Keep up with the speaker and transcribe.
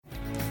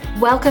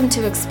Welcome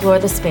to Explore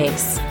the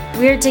Space.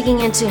 We're digging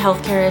into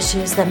healthcare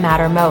issues that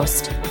matter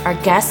most. Our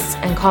guests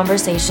and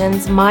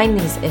conversations mine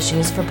these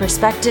issues for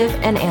perspective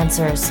and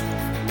answers.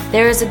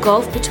 There is a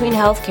gulf between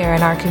healthcare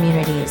and our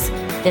communities.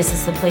 This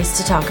is the place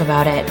to talk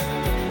about it.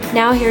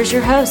 Now here's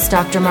your host,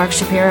 Dr. Mark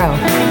Shapiro.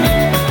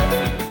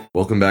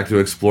 Welcome back to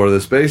Explore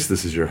the Space.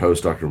 This is your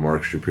host, Dr.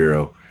 Mark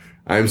Shapiro.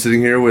 I'm sitting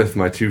here with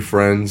my two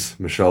friends,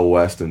 Michelle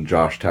West and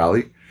Josh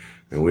Talley,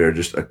 and we are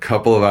just a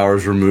couple of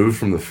hours removed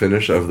from the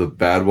finish of the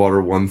Badwater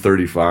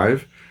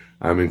 135.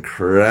 I'm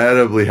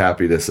incredibly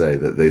happy to say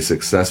that they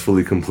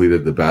successfully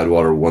completed the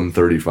Badwater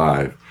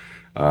 135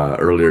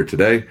 earlier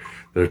today.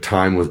 Their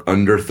time was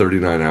under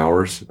 39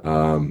 hours.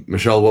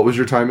 Michelle, what was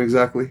your time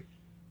exactly?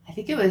 I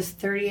think it was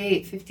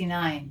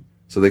 38:59.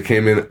 So they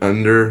came in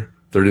under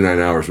 39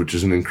 hours, which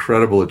is an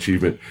incredible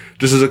achievement.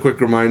 Just as a quick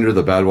reminder,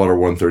 the Badwater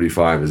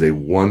 135 is a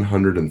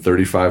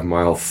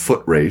 135-mile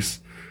foot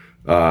race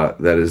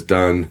that is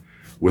done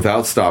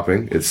without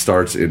stopping. It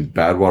starts in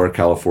Badwater,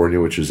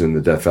 California, which is in the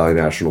Death Valley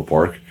National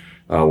Park,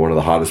 one of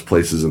the hottest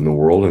places in the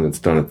world, and it's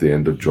done at the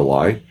end of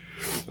July.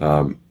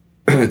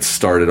 It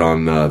started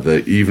on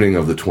the evening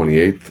of the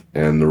 28th,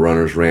 and the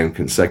runners ran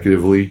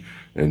consecutively,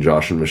 and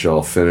Josh and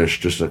Michelle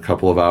finished just a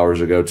couple of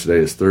hours ago. Today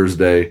is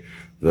Thursday,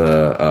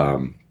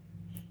 the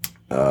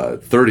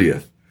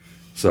 30th.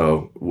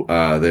 So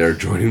they are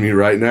joining me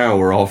right now.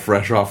 We're all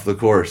fresh off the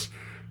course.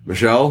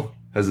 Michelle,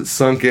 has it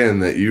sunk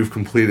in that you've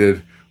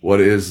completed what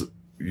is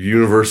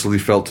universally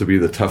felt to be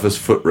the toughest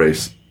foot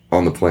race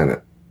on the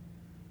planet?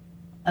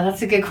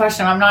 That's a good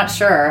question. I'm not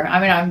sure.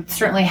 I mean, I'm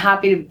certainly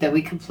happy that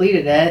we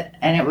completed it,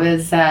 and it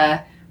was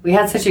we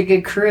had such a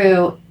good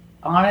crew.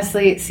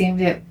 Honestly, it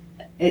seemed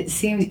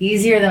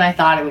easier than I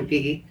thought it would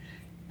be,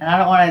 and I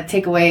don't want to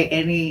take away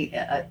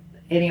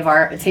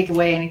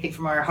anything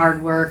from our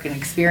hard work and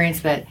experience,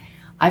 but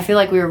I feel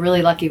like we were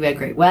really lucky. We had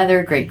great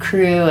weather, great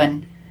crew,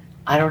 and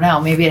I don't know,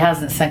 maybe it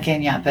hasn't sunk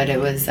in yet, but it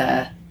was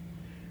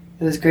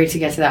great to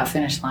get to that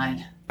finish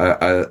line.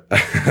 I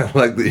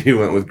like that you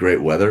went with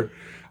great weather.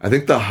 I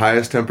think the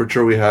highest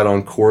temperature we had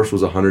on course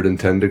was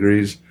 110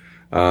 degrees,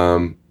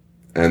 and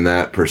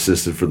that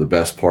persisted for the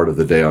best part of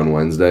the day on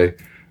Wednesday.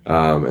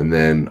 And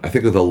then I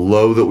think of the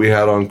low that we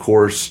had on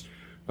course,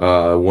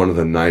 one of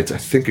the nights, I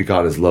think it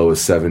got as low as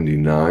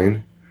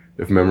 79,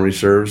 if memory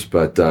serves.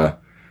 But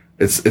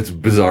it's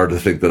bizarre to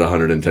think that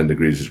 110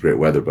 degrees is great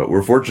weather, but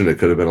we're fortunate it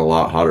could have been a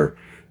lot hotter.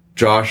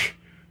 Josh,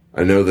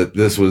 I know that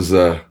this was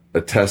a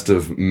test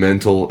of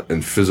mental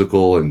and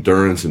physical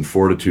endurance and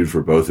fortitude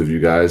for both of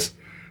you guys.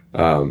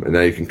 And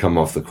now you can come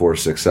off the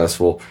course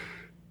successful.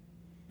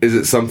 Is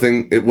it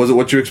something, was it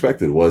what you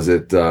expected? Was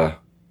it the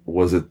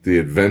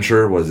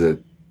adventure? Was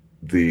it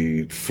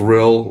the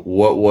thrill?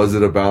 What was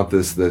it about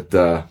this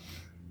that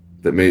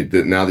made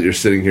that now that you're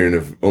sitting here and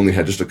have only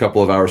had just a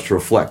couple of hours to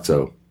reflect?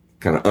 So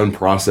kind of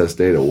unprocessed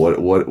data.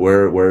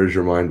 Where is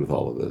your mind with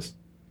all of this?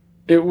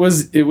 It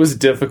was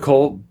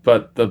difficult,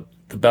 but the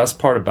best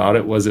part about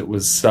it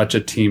was such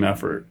a team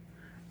effort,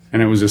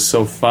 and it was just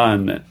so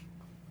fun.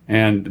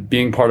 And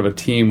being part of a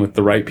team with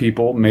the right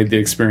people made the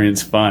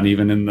experience fun,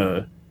 even in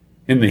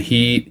the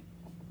heat,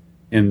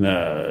 in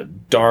the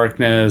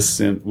darkness,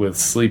 and with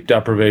sleep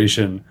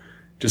deprivation.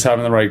 Just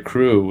having the right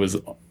crew was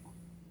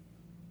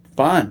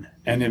fun,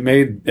 and it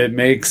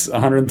makes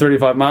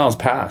 135 miles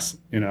pass,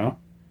 you know.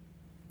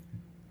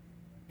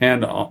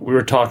 And we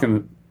were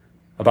talking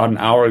about an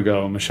hour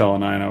ago, Michelle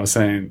and I was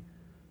saying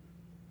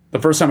the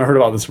first time I heard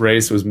about this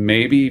race was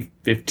maybe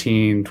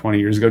 15, 20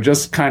 years ago,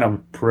 just kind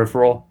of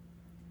peripheral.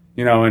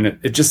 You know, and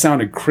it just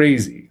sounded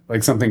crazy,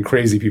 like something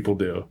crazy people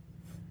do.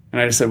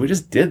 And I just said, we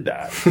just did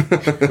that.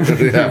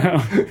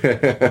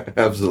 Yeah,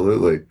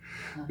 absolutely.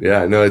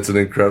 Yeah, no, it's an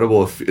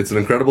incredible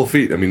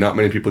feat. I mean, not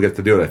many people get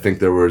to do it. I think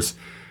was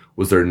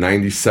there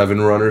 97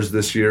 runners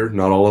this year?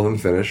 Not all of them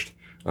finished.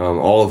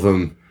 All of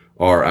them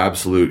are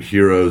absolute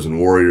heroes and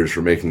warriors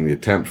for making the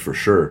attempt, for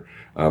sure.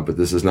 But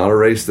this is not a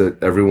race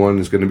that everyone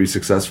is going to be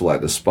successful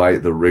at,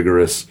 despite the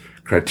rigorous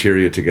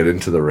criteria to get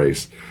into the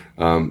race.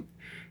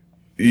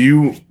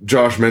 You,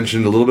 Josh,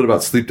 mentioned a little bit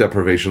about sleep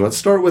deprivation. Let's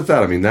start with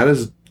that. I mean, that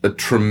is a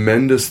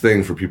tremendous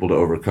thing for people to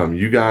overcome.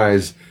 You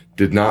guys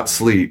did not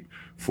sleep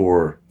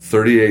for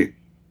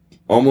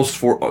almost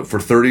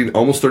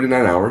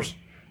 39 hours.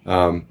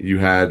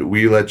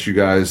 We let you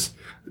guys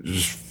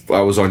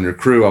I was on your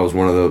crew. I was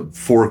one of the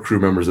 4 crew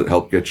members that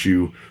helped get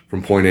you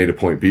from point A to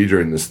point B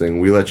during this thing.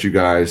 We let you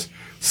guys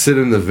sit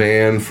in the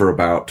van for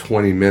about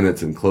 20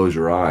 minutes and close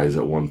your eyes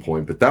at one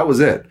point, but that was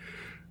it.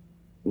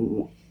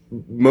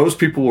 Most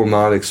people will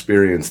not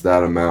experience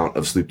that amount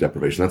of sleep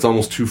deprivation. That's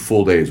almost 2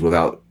 full days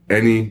without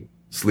any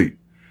sleep.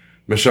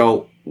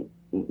 Michelle,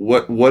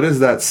 what is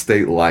that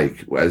state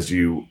like as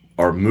you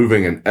are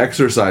moving and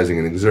exercising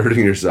and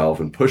exerting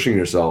yourself and pushing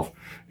yourself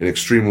in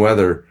extreme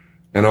weather,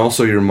 and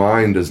also your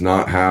mind does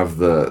not have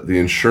the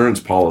insurance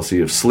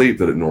policy of sleep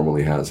that it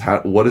normally has?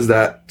 What is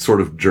that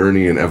sort of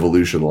journey and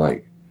evolution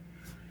like?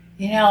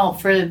 You know,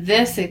 for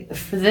this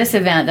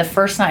event, the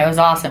first night was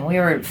awesome. We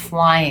were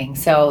flying.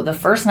 So the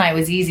first night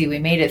was easy. We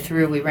made it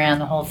through. We ran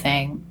the whole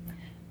thing.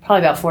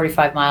 probably about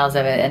 45 miles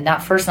of it. And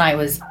that first night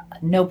was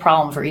no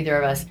problem for either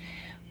of us.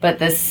 But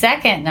the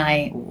second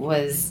night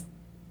was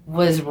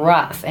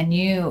rough, and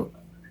you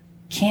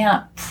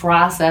can't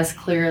process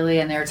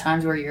clearly. And there are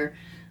times where you're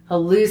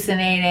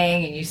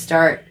hallucinating and you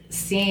start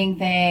seeing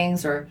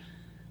things, or,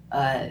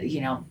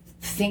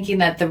 thinking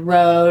that the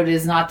road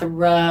is not the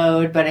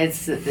road, but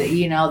it's,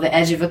 the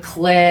edge of a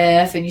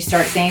cliff, and you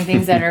start saying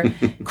things that are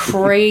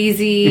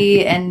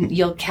crazy, and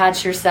you'll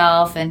catch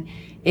yourself, and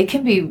it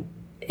can be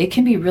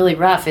really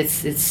rough.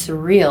 It's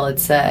surreal.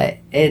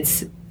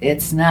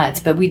 It's nuts.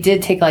 But we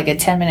did take like a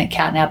 10-minute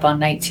cat nap on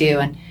night 2,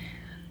 and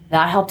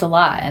that helped a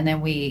lot. And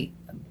then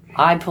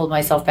I pulled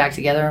myself back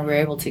together, and we were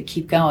able to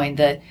keep going.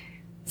 The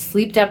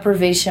sleep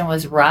deprivation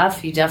was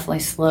rough. You definitely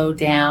slowed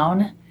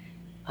down,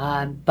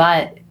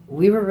 but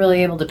we were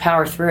really able to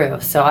power through.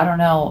 So I don't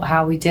know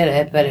how we did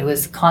it, but it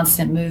was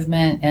constant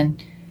movement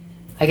and,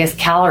 I guess,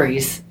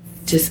 calories,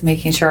 just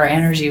making sure our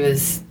energy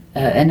was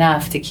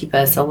enough to keep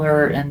us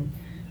alert and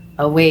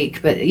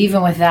awake. But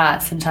even with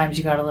that, sometimes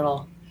I got a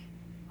little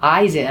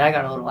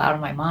out of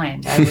my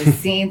mind. I was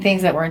seeing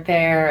things that weren't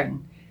there,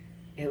 and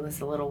it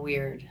was a little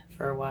weird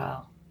for a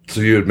while.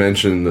 So you had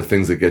mentioned the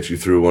things that get you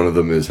through. One of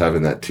them is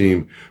having that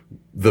team.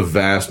 The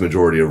vast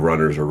majority of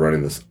runners are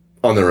running this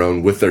on their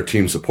own with their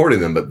team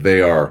supporting them, but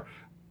they are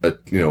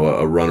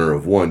a runner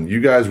of one. You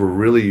guys were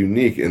really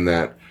unique in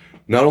that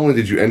not only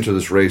did you enter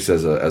this race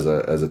as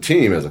a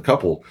team, as a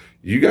couple,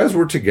 you guys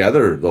were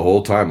together the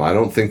whole time. I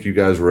don't think you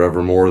guys were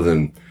ever more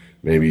than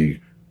maybe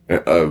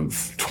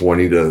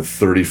 20 to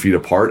 30 feet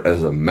apart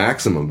as a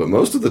maximum, but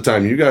most of the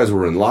time you guys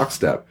were in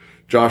lockstep.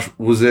 Josh,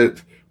 was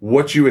it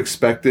what you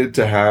expected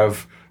to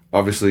have,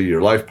 obviously,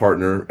 your life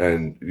partner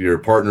and your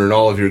partner in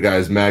all of your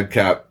guys'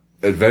 madcap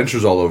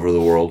adventures all over the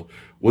world?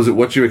 Was it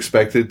what you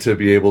expected to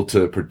be able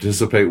to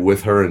participate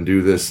with her and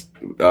do this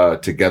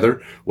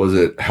together? Was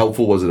it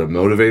helpful? Was it a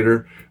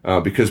motivator?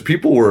 Because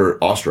people were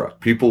awestruck.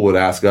 People would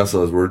ask us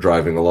as we're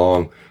driving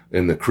along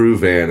in the crew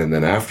van, and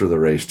then after the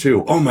race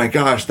too, oh my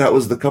gosh, that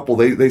was the couple.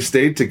 They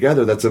stayed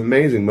together. That's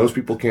amazing. Most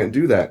people can't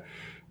do that.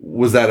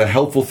 Was that a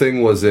helpful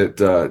thing? Was it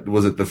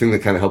the thing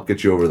that kind of helped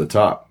get you over the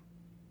top?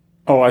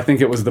 Oh, I think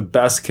it was the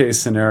best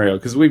case scenario,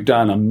 because we've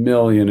done a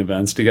million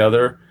events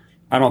together.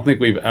 I don't think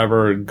we've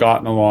ever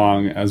gotten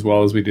along as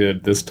well as we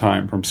did this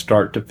time from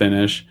start to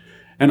finish.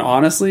 And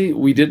honestly,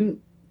 we didn't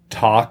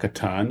talk a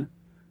ton.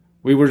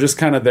 We were just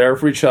kind of there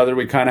for each other.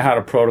 We kind of had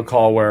a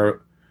protocol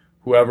where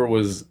whoever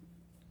was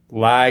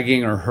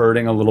lagging or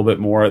hurting a little bit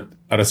more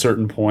at a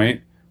certain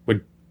point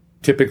would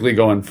typically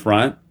go in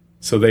front.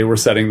 So they were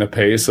setting the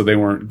pace, so they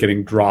weren't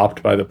getting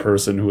dropped by the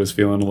person who was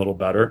feeling a little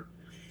better.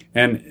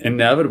 And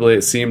inevitably,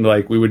 it seemed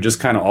like we would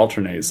just kind of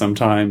alternate.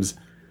 Sometimes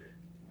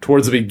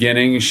towards the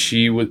beginning,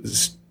 she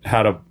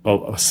had a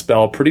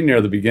spell pretty near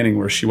the beginning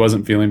where she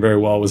wasn't feeling very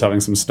well, was having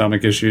some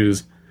stomach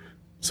issues.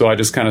 So I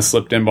just kind of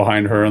slipped in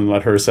behind her and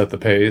let her set the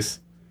pace.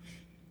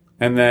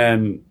 And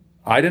then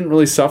I didn't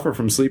really suffer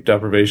from sleep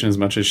deprivation as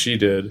much as she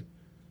did.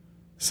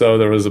 So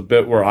there was a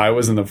bit where I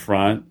was in the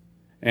front,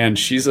 and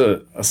she's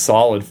a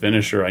solid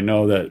finisher. I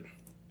know that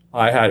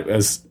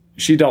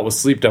she dealt with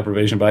sleep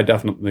deprivation, but I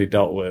definitely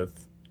dealt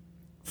with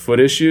foot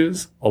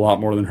issues a lot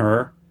more than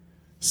her.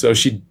 So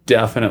she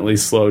definitely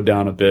slowed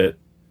down a bit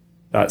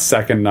that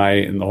second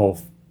night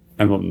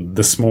and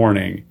this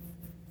morning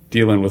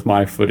dealing with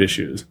my foot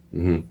issues.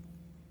 Mm-hmm.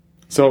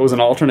 So it was an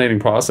alternating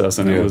process,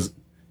 and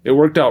it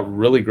worked out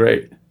really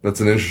great. That's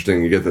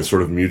you get that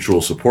sort of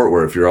mutual support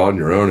where if you're on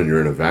your own and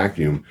you're in a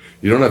vacuum,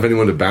 you don't have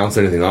anyone to bounce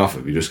anything off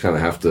of. You just kind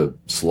of have to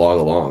slog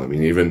along. I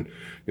mean, even,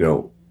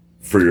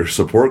 for your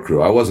support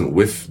crew, I wasn't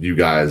with you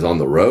guys on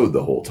the road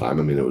the whole time.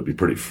 I mean, it would be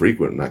pretty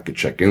frequent and I could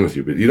check in with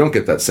you, but you don't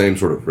get that same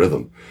sort of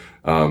rhythm.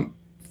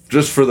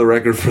 Just for the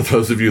record, for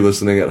those of you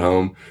listening at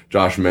home,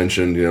 Josh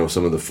mentioned,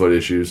 some of the foot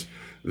issues.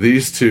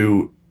 These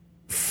two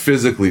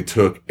physically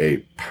took a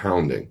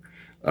pounding.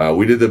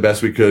 We did the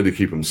best we could to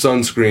keep them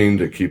sunscreened,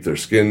 to keep their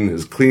skin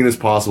as clean as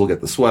possible,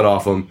 get the sweat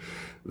off them.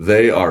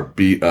 They are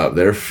beat up.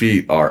 Their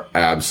feet are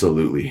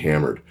absolutely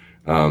hammered.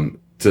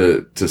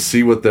 To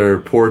see what their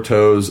poor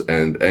toes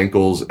and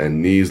ankles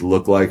and knees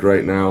look like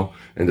right now,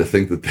 and to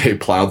think that they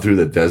plowed through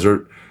the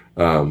desert,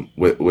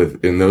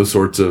 with in those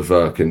sorts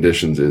of,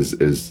 conditions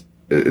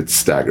it's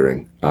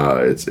staggering.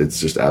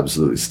 It's just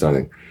absolutely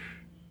stunning.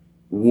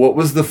 What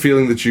was the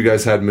feeling that you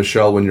guys had,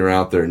 Michelle, when you're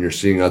out there and you're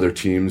seeing other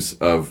teams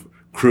of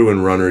crew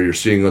and runner, you're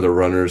seeing other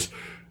runners?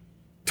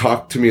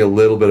 Talk to me a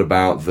little bit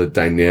about the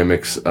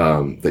dynamics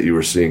that you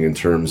were seeing in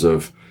terms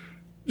of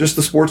just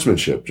the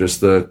sportsmanship,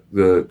 just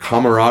the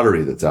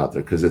camaraderie that's out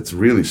there, because it's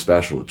really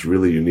special. It's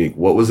really unique.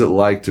 What was it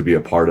like to be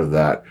a part of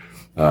that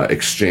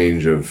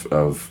exchange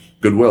of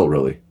goodwill,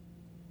 really?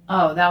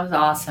 Oh, that was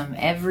awesome.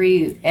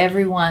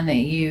 Everyone that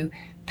you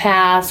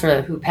pass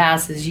or who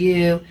passes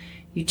you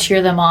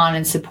cheer them on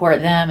and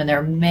support them. And there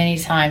are many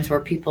times where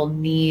people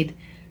need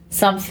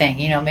something,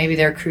 maybe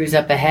their crew's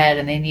up ahead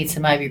and they need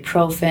some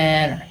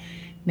ibuprofen, or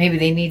maybe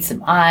they need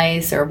some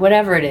ice, or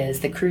whatever it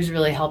is. The crews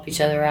really help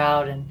each other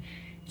out and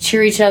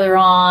cheer each other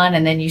on.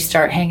 And then you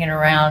start hanging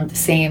around the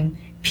same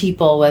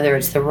people, whether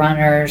it's the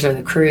runners or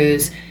the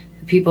crews,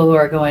 the people who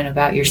are going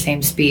about your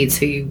same speed.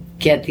 So you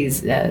get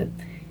these,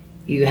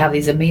 you have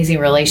these amazing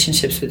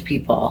relationships with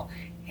people.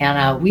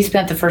 And we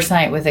spent the first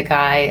night with a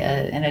guy,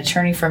 an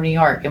attorney from New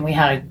York, and we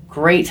had a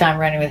great time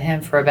running with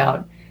him for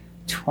about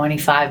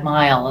 25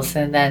 miles,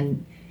 and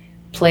then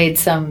played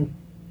some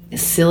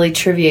silly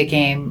trivia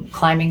game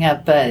climbing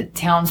up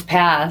Towns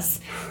Pass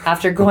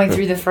after going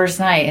through the first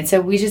night. And so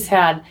we just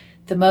had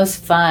the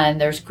most fun.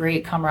 There's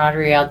great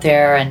camaraderie out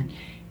there, and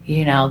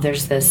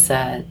there's this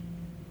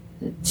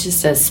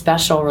just a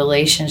special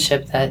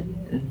relationship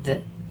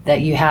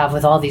that you have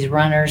with all these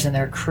runners and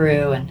their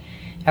crew, and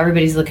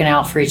everybody's looking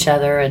out for each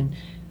other and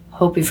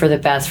hoping for the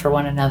best for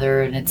one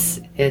another, and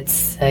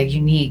it's a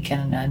unique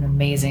and an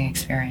amazing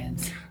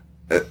experience.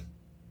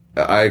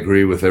 I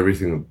agree with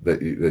everything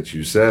that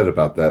you said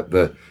about that.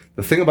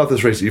 The thing about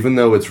this race, even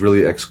though it's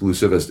really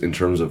exclusivist in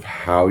terms of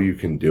how you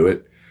can do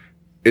it,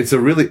 it's a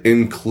really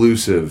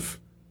inclusive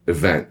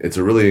event. It's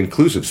a really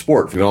inclusive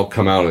sport. You can all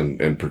come out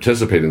and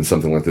participate in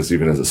something like this,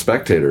 even as a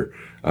spectator,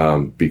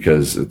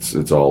 because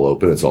it's all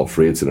open, it's all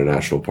free, it's in a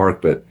national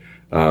park. But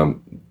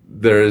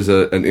there is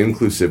an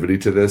inclusivity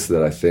to this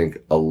that I think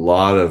a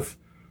lot of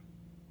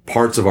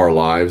parts of our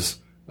lives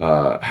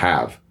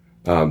have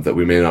that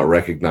we may not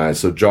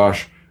recognize. So,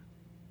 Josh,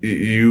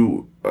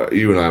 you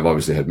and I have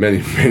obviously had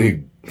many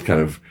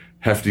kind of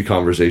hefty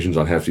conversations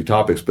on hefty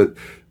topics, but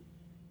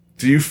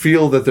do you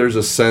feel that there's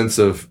a sense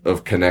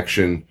of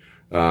connection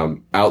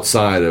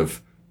outside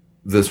of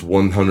this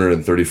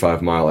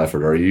 135 mile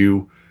effort? Are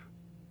you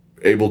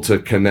able to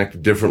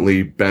connect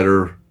differently,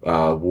 better,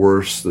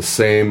 worse, the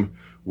same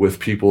with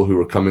people who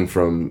are coming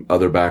from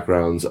other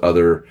backgrounds,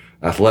 other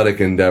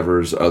athletic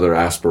endeavors, other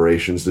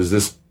aspirations? Does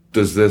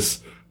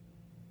this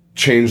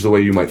change the way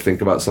you might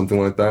think about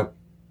something like that?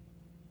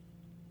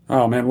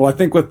 Oh man, well I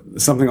think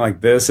with something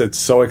like this, it's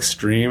so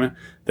extreme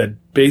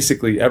that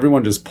basically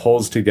everyone just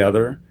pulls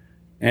together,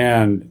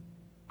 and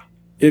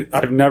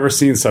I've never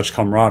seen such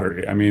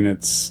camaraderie. I mean,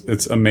 it's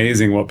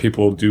amazing what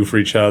people do for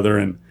each other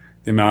and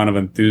the amount of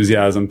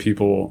enthusiasm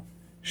people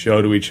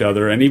show to each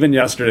other. And even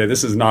yesterday,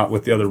 this is not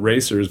with the other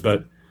racers,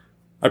 but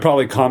I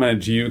probably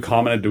commented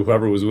to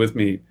whoever was with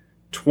me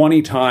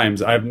 20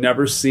 times. I've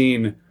never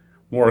seen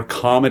more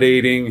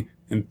accommodating,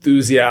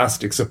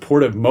 enthusiastic,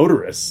 supportive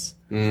motorists.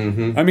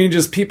 Mm-hmm. I mean,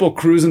 just people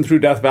cruising through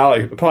Death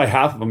Valley, probably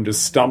half of them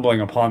just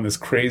stumbling upon this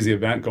crazy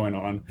event going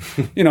on.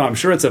 I'm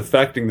sure it's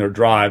affecting their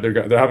drive. They're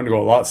having to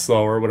go a lot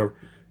slower, whatever.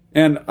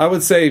 And I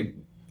would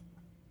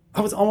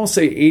almost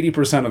say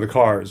 80% of the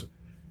cars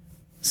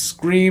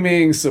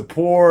screaming,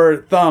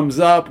 support, thumbs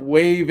up,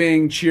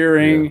 waving,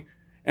 cheering. Yeah.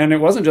 And it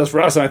wasn't just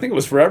for us. I think it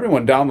was for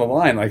everyone down the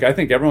line. Like, I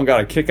think everyone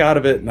got a kick out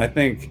of it. And I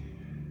think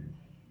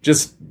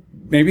just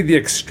maybe the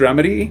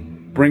extremity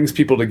brings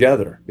people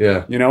together.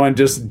 Yeah. And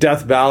just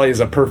Death Valley is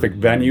a perfect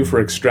venue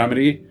for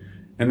extremity.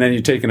 And then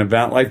you take an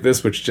event like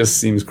this, which just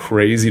seems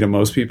crazy to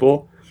most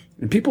people,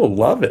 and people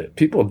love it.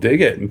 People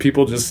dig it, and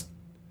people just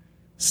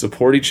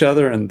support each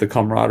other, and the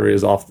camaraderie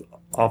is off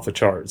the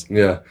charts.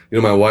 Yeah.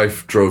 My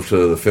wife drove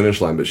to the finish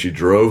line, but she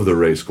drove the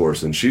race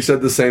course, and she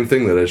said the same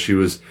thing, that as she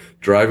was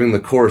driving the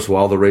course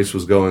while the race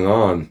was going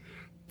on,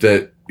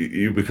 that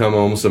you become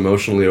almost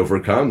emotionally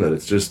overcome, that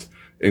it's just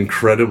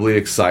incredibly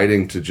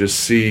exciting to just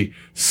see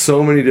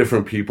so many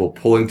different people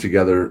pulling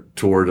together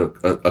toward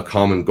a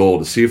common goal,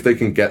 to see if they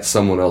can get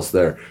someone else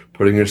there,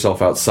 putting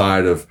yourself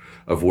outside of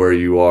where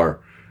you are.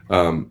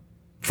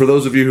 For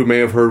those of you who may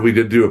have heard, we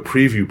did do a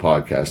preview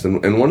podcast.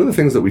 And one of the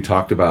things that we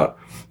talked about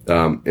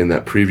in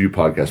that preview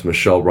podcast,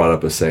 Michelle brought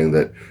up as saying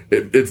that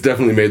it's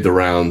definitely made the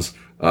rounds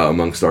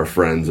amongst our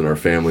friends and our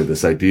family,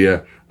 this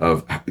idea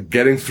of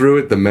getting through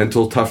it, the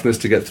mental toughness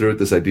to get through it,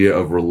 this idea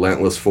of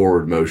relentless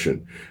forward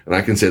motion. And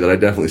I can say that I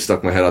definitely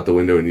stuck my head out the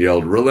window and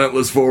yelled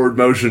relentless forward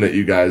motion at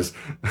you guys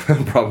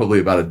probably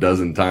about a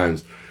dozen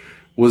times.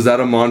 Was that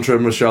a mantra,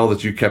 Michelle,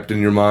 that you kept in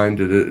your mind?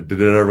 Did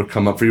it ever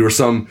come up for you, or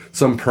some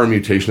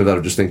permutation of that,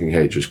 of just thinking,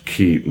 hey, just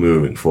keep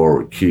moving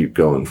forward, keep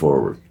going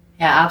forward?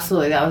 Yeah,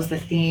 absolutely. That was the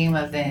theme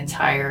of the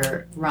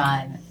entire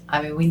run.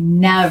 I mean, we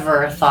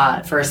never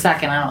thought for a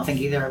second, I don't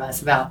think either of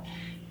us, about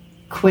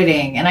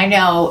quitting. And I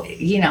know,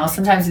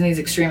 sometimes in these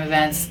extreme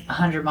events,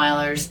 100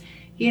 milers,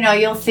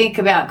 you'll think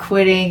about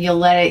quitting. You'll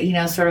let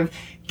it, sort of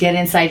get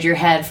inside your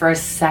head for a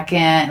second.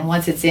 And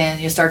once it's in,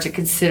 you'll start to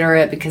consider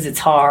it because it's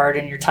hard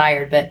and you're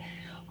tired. But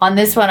on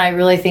this one, I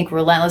really think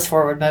relentless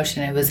forward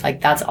motion, it was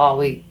like, that's all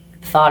we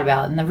thought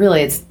about. And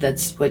really,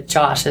 that's what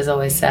Josh has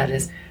always said,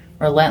 is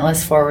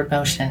relentless forward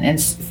motion. And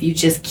if you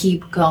just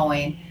keep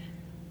going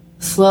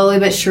slowly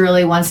but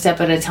surely, one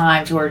step at a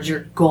time towards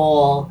your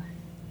goal,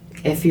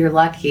 if you're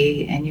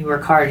lucky and you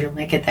work hard, you'll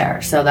make it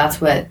there. So that's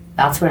what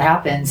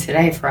happened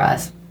today for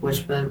us,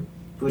 which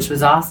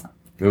was awesome.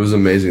 It was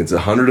amazing. It's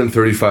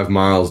 135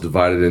 miles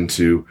divided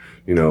into,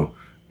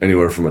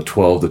 anywhere from a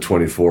 12 to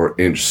 24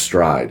 inch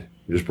stride.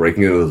 You're just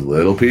breaking it into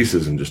little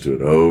pieces and just do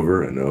it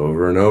over and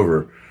over and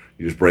over.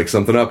 You just break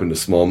something up into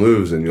small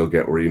moves and you'll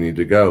get where you need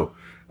to go.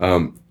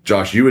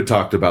 Josh, you had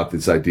talked about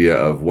this idea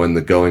of when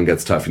the going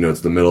gets tough,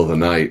 it's the middle of the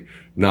night,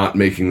 not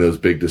making those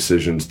big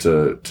decisions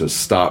to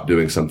stop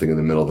doing something in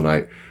the middle of the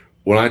night.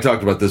 When I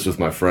talked about this with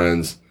my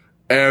friends,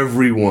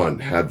 everyone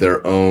had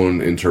their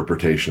own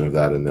interpretation of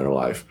that in their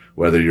life.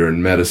 Whether you're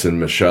in medicine,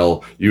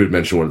 Michelle, you had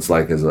mentioned what it's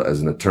like as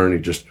an attorney,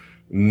 just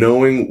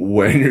knowing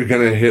when you're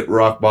going to hit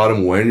rock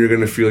bottom, when you're going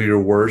to feel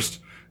your worst,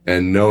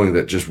 and knowing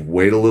that just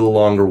wait a little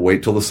longer,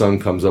 wait till the sun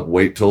comes up,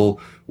 wait till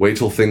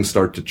things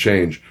start to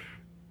change.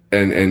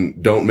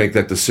 And don't make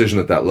that decision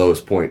at that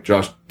lowest point.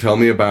 Josh, tell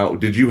me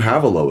did you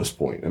have a lowest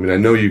point? I mean, I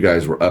know you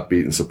guys were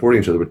upbeat and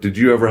supporting each other, but did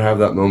you ever have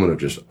that moment of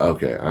just,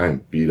 okay,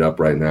 I'm beat up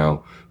right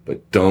now,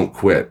 but don't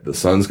quit. The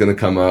sun's going to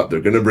come up.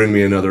 They're going to bring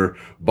me another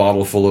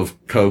bottle full of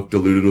Coke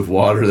diluted with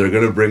water. They're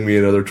going to bring me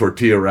another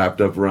tortilla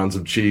wrapped up around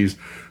some cheese.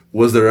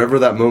 Was there ever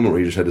that moment where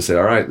you just had to say,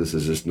 all right, this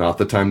is just not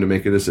the time to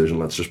make a decision.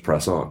 Let's just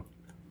press on?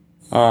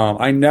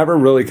 I never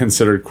really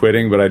considered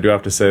quitting, but I do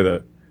have to say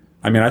that,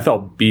 I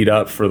felt beat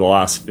up for the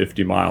last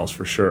 50 miles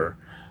for sure.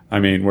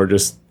 We're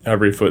just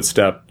every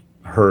footstep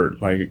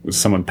hurt, like it was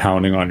someone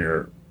pounding on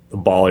the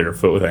ball of your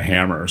foot with a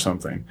hammer or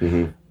something.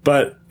 Mm-hmm.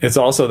 But it's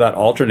also that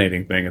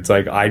alternating thing. It's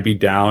like I'd be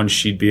down,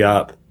 she'd be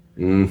up,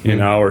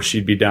 or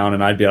she'd be down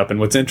and I'd be up. And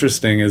what's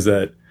interesting is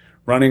that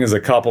running as a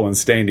couple and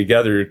staying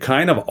together, you're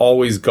kind of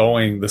always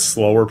going the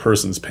slower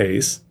person's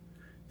pace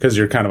because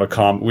you're kind of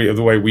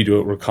the way we do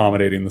it, we're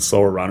accommodating the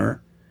slower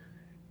runner.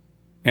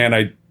 And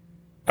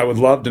I would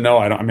love to know,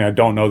 I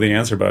don't know the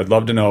answer, but I'd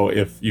love to know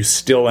if you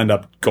still end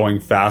up going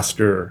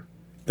faster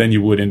than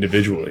you would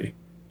individually,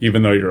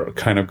 even though you're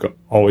kind of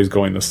always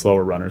going the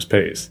slower runner's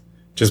pace,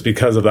 just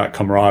because of that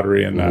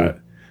camaraderie and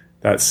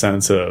that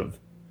sense of,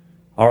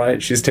 all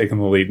right, she's taking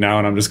the lead now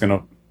and I'm just going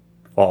to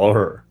follow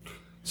her.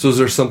 So is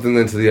there something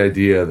then to the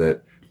idea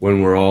that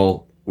when we're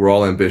all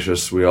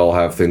ambitious, we all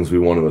have things we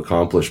want to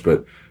accomplish,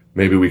 but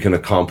maybe we can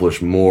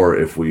accomplish more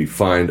if we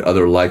find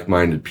other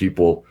like-minded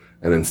people,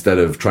 and instead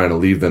of trying to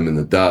leave them in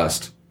the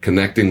dust,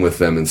 connecting with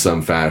them in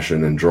some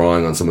fashion and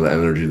drawing on some of the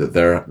energy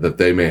that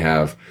they may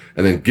have,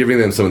 and then giving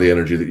them some of the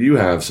energy that you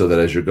have, so that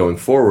as you're going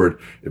forward,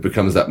 it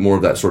becomes that more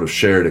of that sort of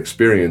shared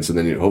experience, and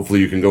then hopefully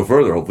you can go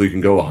further. Hopefully you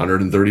can go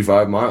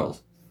 135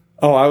 miles.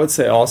 Oh, I would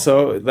say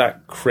also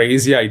that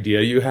crazy idea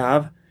you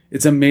have,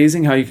 it's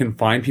amazing how you can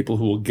find people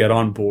who will get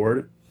on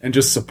board and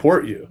just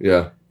support you.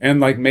 Yeah. And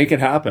make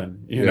it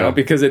happen, know,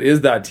 because it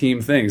is that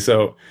team thing.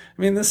 So,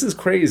 this is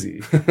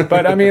crazy.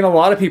 But a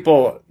lot of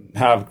people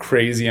have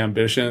crazy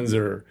ambitions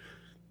or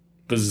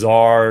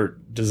bizarre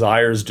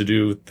desires to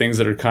do things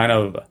that are kind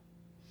of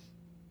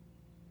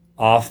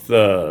off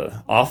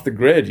the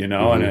grid,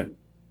 and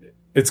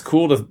it's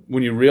cool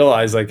when you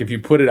realize, like, if you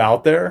put it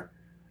out there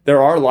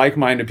are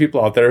like-minded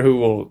people out there who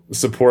will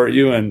support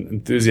you and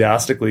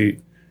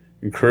enthusiastically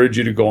encourage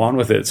you to go on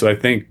with it. So I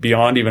think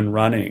beyond even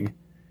running,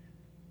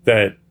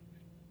 that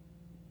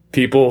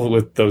people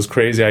with those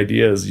crazy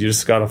ideas, you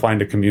just got to find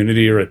a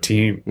community or a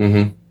team,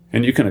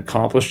 and you can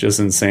accomplish just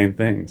insane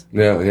things.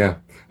 Yeah.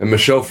 And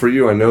Michelle, for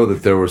you, I know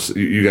that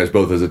you guys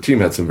both as a team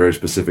had some very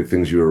specific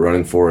things you were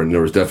running for, and there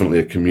was definitely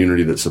a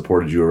community that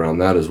supported you around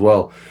that as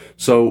well.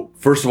 So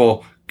first of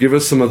all, give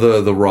us some of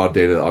the raw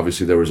data.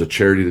 Obviously, there was a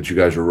charity that you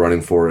guys were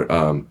running for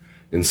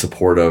in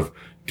support of.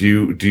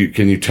 Can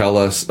you tell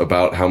us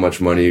about how much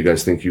money you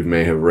guys think you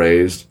may have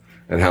raised?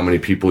 And how many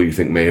people you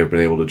think may have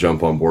been able to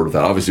jump on board with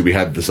that? Obviously, we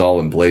had this all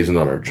emblazoned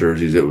on our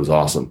jerseys. It was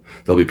awesome.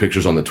 There'll be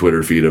pictures on the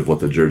Twitter feed of what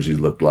the jerseys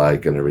looked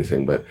like and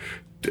everything. But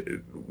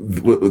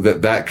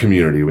that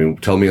community,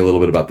 tell me a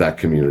little bit about that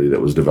community that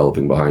was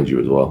developing behind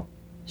you as well.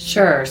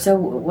 Sure. So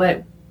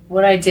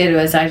what I did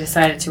was I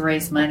decided to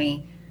raise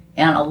money,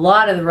 and a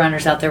lot of the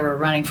runners out there were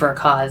running for a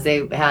cause.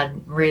 They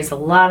had raised a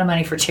lot of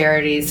money for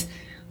charities.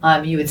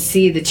 You would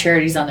see the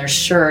charities on their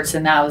shirts,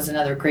 and that was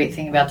another great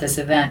thing about this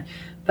event.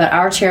 But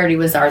our charity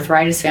was the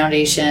Arthritis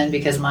Foundation,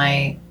 because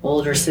my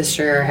older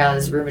sister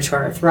has rheumatoid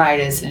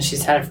arthritis and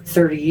she's had it for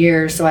 30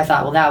 years. So I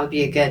thought, well, that would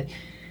be a good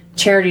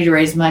charity to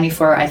raise money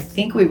for. I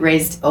think we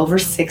raised over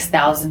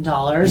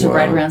 $6,000, or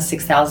right around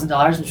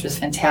 $6,000, which was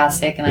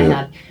fantastic. And I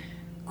had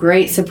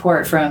great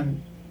support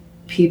from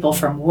people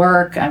from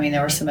work.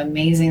 There were some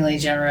amazingly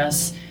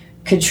generous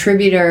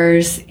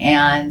contributors,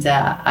 and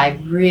I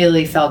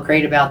really felt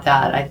great about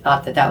that. I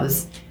thought that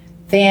was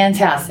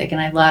fantastic, and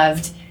I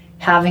loved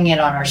having it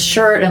on our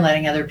shirt and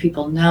letting other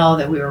people know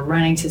that we were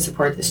running to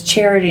support this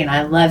charity. And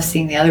I love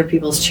seeing the other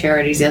people's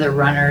charities, the other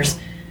runners,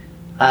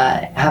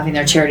 having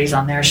their charities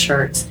on their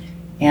shirts.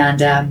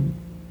 And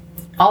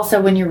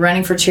also, when you're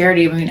running for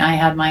charity, I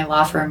had my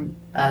law firm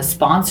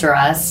sponsor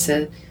us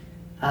to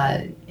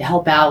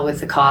help out with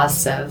the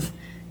costs of,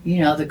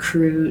 the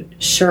crew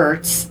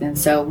shirts. And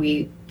so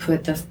we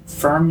put the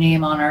firm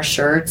name on our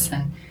shirts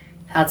and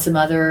had some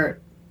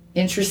other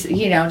interest,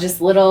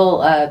 just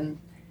little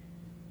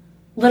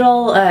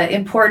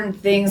important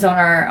things on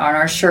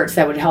our shirts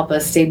that would help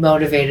us stay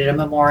motivated. A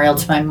memorial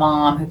to my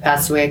mom, who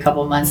passed away a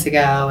couple months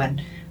ago,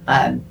 and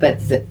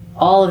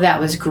all of that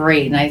was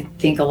great. And I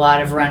think a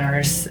lot of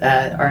runners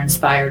are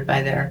inspired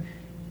by their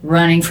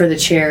running for the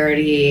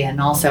charity, and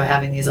also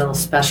having these little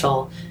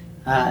special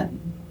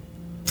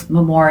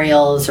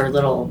memorials or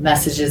little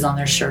messages on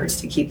their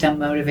shirts to keep them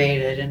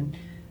motivated. And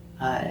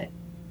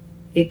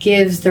it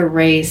gives the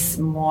race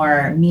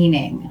more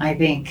meaning, I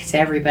think, to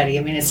everybody.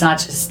 I mean, it's not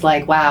just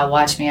like, wow,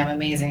 watch me, I'm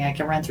amazing, I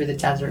can run through the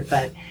desert,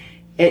 but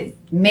it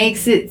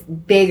makes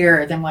it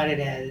bigger than what it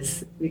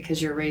is, because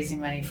you're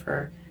raising money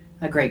for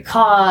a great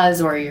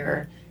cause, or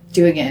you're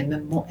doing it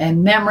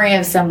in memory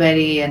of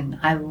somebody. And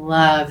I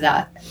love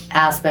that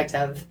aspect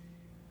of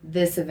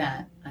this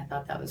event. I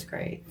thought that was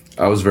great.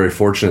 I was very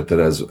fortunate that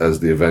as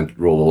the event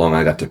rolled along,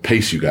 I got to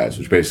pace you guys,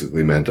 which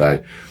basically meant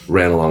I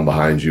ran along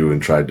behind you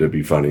and tried to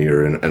be funny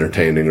or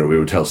entertaining, or we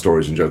would tell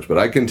stories and jokes. But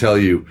I can tell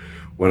you,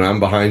 when I'm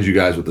behind you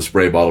guys with the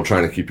spray bottle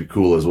trying to keep you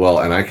cool as well,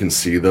 and I can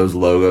see those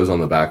logos on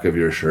the back of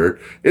your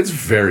shirt, it's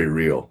very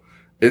real.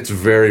 It's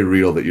very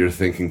real that you're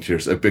thinking to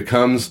yourself. It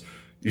becomes,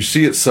 you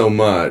see it so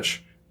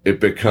much, it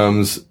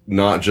becomes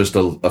not just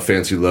a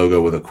fancy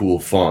logo with a cool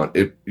font.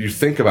 You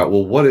think about,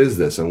 well, what is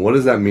this? And what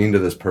does that mean to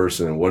this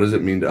person? And what does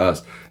it mean to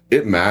us?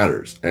 It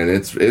matters. And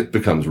it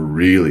becomes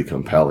really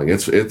compelling.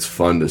 It's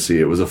fun to see.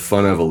 It was a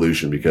fun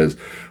evolution, because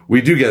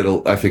we do get,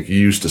 I think,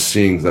 used to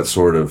seeing that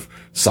sort of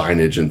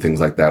signage and things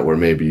like that, where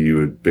maybe you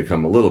would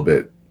become a little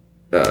bit,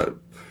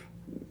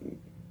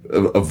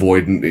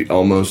 avoidant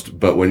almost.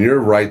 But when you're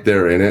right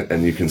there in it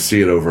and you can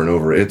see it over and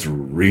over, it's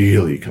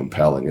really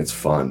compelling. It's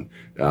fun.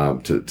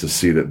 To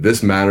see that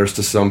this matters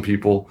to some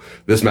people,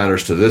 this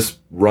matters to this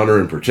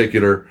runner in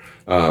particular,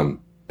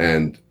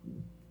 and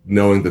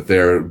knowing that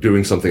they're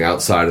doing something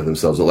outside of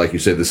themselves. That, like you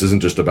said, this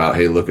isn't just about,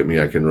 hey, look at me,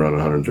 I can run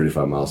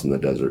 135 miles in the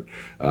desert.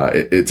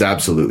 It's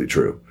absolutely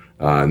true.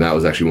 And that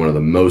was actually one of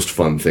the most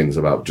fun things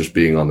about just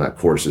being on that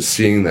course, is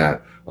seeing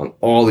that on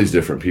all these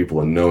different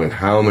people and knowing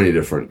how many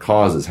different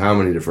causes, how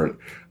many different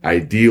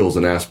ideals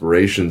and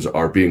aspirations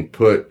are being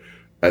put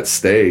at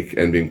stake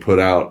and being put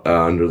out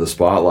under the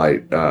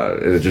spotlight.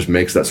 And it just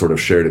makes that sort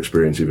of shared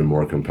experience even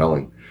more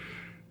compelling.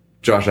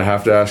 Josh, I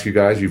have to ask you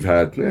guys, you've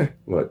had,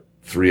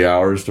 3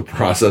 hours to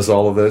process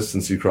all of this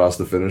since you crossed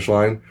the finish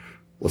line.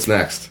 What's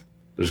next?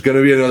 There's going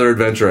to be another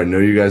adventure. I know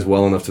you guys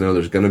well enough to know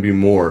there's going to be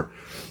more.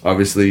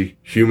 Obviously,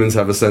 humans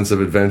have a sense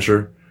of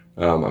adventure.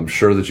 I'm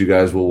sure that you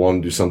guys will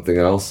want to do something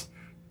else.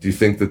 Do you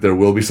think that there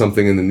will be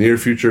something in the near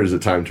future? Is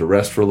it time to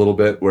rest for a little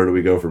bit? Where do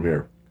we go from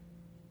here?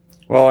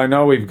 Well, I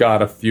know we've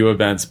got a few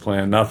events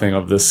planned, nothing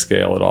of this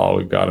scale at all.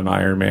 We've got an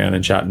Ironman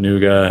in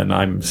Chattanooga, and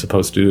I'm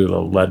supposed to do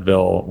the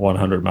Leadville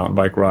 100 mountain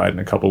bike ride in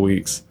a couple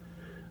weeks.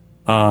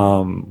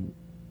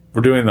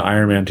 We're doing the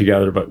Ironman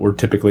together, but we're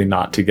typically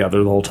not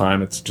together the whole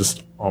time. It's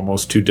just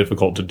almost too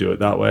difficult to do it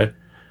that way.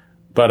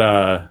 But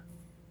I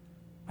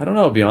don't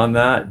know. Beyond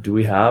that, do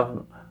we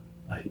have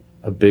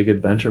a big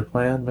adventure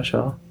plan,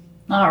 Michelle?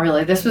 Not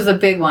really. This was a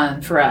big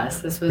one for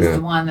us. This was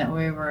the one that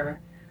we were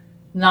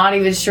not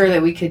even sure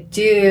that we could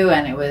do,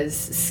 and it was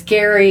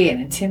scary and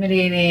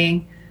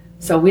intimidating.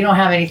 So we don't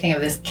have anything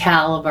of this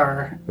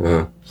caliber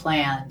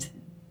planned.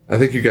 I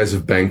think you guys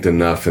have banked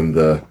enough in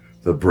the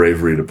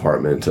bravery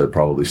department to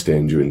probably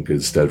stand you in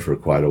good stead for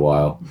quite a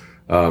while.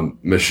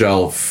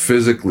 Michelle,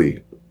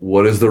 physically,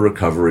 what is the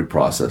recovery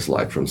process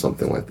like from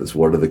something like this?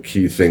 What are the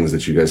key things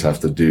that you guys have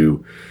to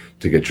do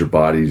to get your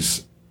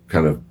bodies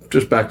kind of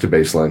just back to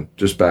baseline,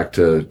 just back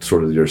to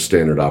sort of your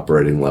standard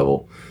operating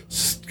level,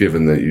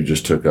 given that you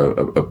just took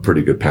a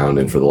pretty good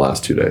pounding for the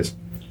last 2 days?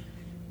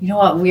 You know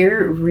what?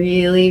 We're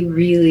really,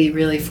 really,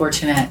 really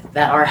fortunate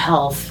that our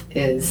health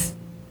is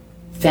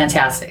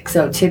fantastic.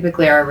 So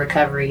typically our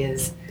recovery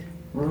is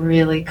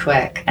really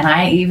quick. And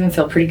I even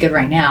feel pretty good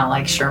right now.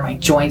 Like, sure, my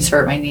joints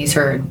hurt, my knees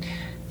hurt, and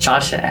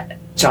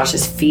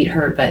Josh's feet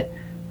hurt, but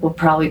we'll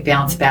probably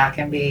bounce back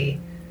and be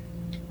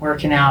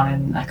working out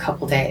in a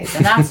couple days.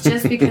 And that's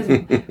just because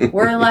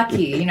we're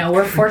lucky.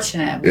 We're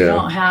fortunate. We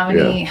don't have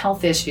any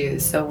health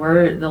issues. So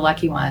we're the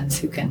lucky ones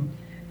who can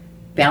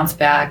bounce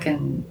back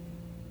and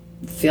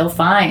feel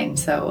fine.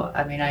 So,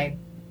 I mean,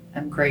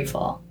 I'm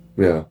grateful.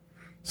 Yeah.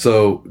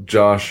 So,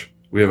 Josh,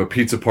 we have a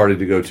pizza party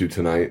to go to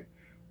tonight.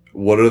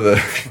 What are the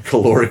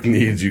caloric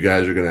needs you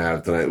guys are going to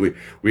have tonight?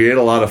 We ate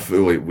a lot of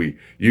food.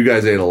 You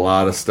guys ate a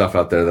lot of stuff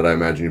out there that I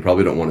imagine you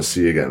probably don't want to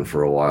see again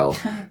for a while.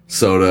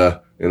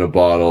 Soda in a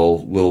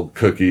bottle, little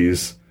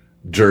cookies,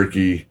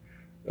 jerky,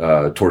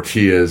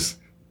 tortillas.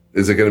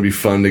 Is it going to be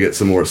fun to get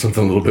something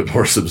a little bit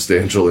more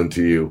substantial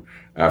into you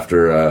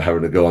after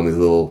having to go on these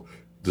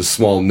just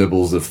small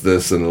nibbles of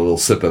this and a little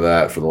sip of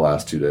that for the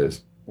last 2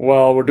 days?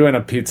 Well, we're doing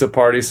a pizza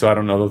party, so I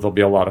don't know that there'll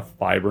be a lot of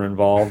fiber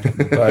involved,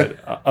 but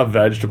a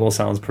vegetable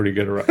sounds pretty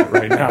good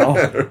right now,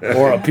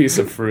 or a piece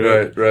of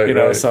fruit,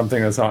 right.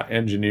 Something that's not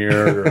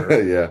engineered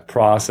or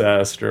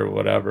processed or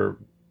whatever.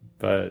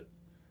 But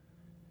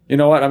you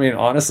know what? I mean,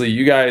 honestly,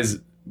 you guys,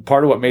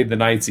 part of what made the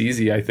nights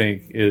easy, I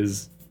think,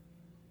 is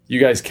you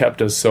guys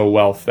kept us so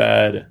well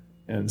fed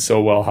and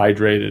so well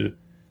hydrated.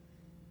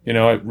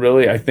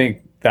 I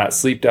think that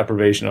sleep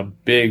deprivation, a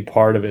big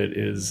part of it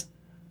is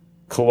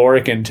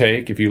caloric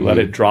intake, if you let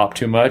it drop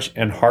too much,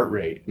 and heart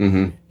rate.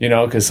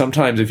 Because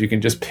sometimes if you can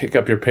just pick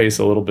up your pace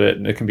a little bit,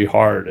 and it can be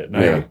hard at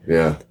night.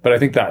 But I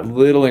think that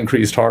little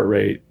increased heart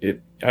rate,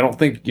 I don't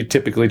think you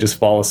typically just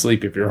fall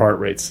asleep if your heart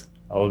rate's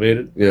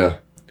elevated.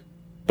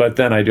 But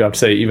then I do have to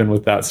say, even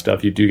with that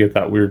stuff, you do get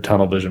that weird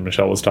tunnel vision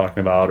Michelle was talking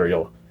about, or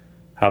you'll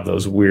have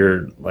those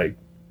weird, like,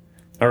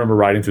 I remember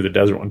riding through the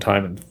desert one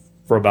time and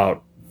for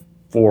about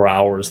 4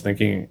 hours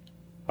thinking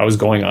I was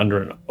going under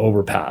an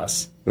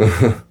overpass.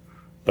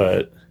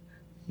 But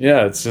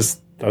yeah, it's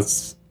just,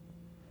 that's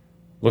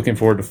looking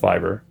forward to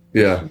Fiber.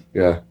 Yeah,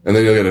 yeah. And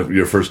then you'll get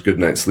your first good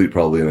night's sleep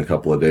probably in a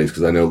couple of days,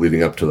 because I know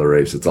leading up to the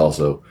race, it's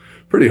also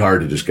pretty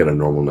hard to just get a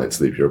normal night's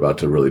sleep. You're about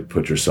to really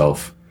put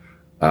yourself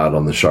out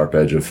on the sharp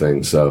edge of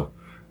things. So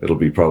it'll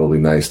be probably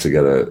nice to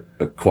get a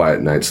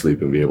quiet night's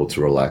sleep and be able to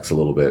relax a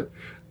little bit.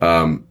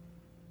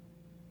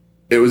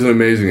 It was an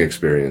amazing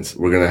experience.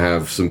 We're going to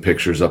have some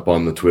pictures up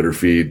on the Twitter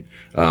feed.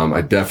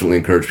 I definitely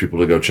encourage people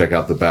to go check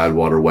out the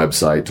Badwater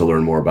website to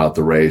learn more about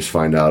the race,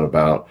 find out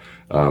about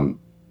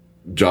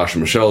Josh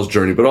and Michelle's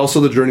journey, but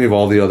also the journey of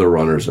all the other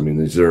runners. I mean,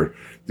 these are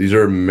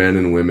men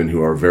and women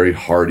who are very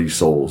hardy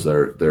souls.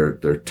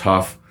 They're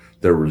tough.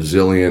 They're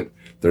resilient.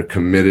 They're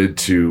committed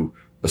to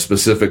a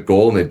specific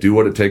goal, and they do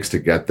what it takes to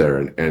get there.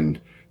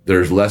 And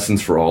there's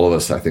lessons for all of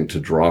us, I think, to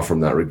draw from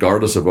that,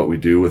 regardless of what we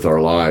do with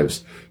our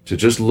lives, to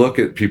just look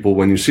at people.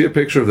 When you see a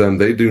picture of them,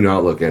 they do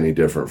not look any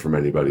different from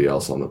anybody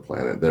else on the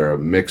planet. They're a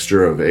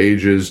mixture of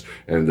ages,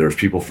 and there's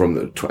people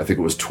from I think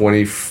it was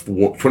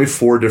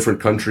 24 different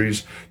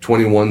countries,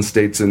 21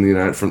 states in the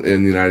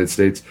United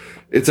States.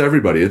 It's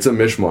everybody. It's a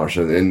mishmash.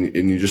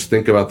 And you just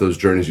think about those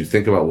journeys. You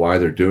think about why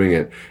they're doing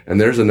it. And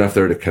there's enough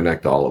there to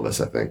connect all of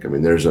us, I think. I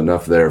mean, there's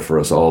enough there for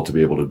us all to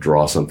be able to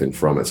draw something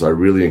from it. So I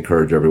really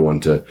encourage everyone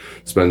to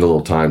spend a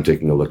little time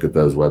taking a look at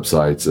those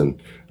websites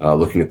and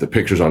looking at the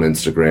pictures on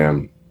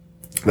Instagram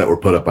that were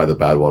put up by the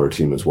Badwater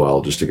team as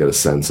well, just to get a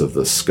sense of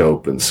the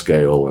scope and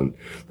scale and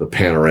the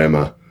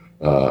panorama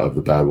of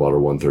the Badwater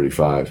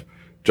 135.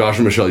 Josh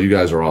and Michelle, you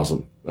guys are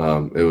awesome.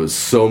 It was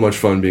so much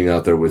fun being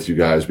out there with you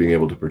guys, being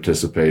able to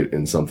participate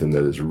in something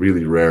that is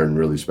really rare and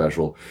really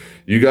special.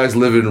 You guys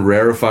live in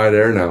rarefied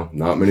air now.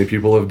 Not many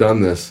people have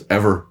done this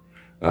ever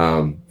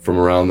from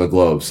around the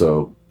globe.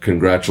 So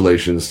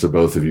congratulations to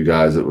both of you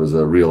guys. It was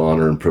a real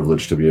honor and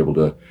privilege to be able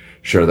to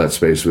share that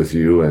space with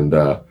you. And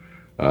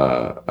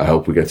I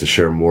hope we get to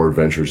share more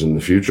adventures in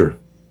the future.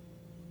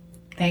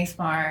 Thanks,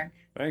 Mark.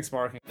 Thanks,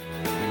 Mark.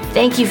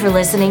 Thank you for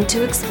listening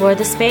to Explore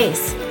the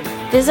Space.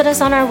 Visit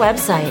us on our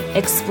website,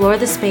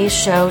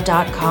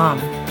 explorethespaceshow.com,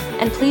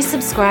 and please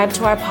subscribe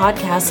to our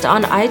podcast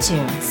on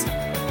iTunes.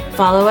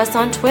 Follow us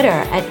on Twitter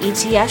at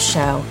ETS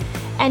Show,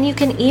 and you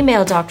can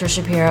email Dr.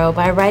 Shapiro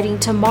by writing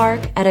to Mark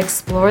at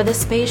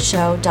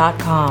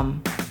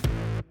explorethespaceshow.com.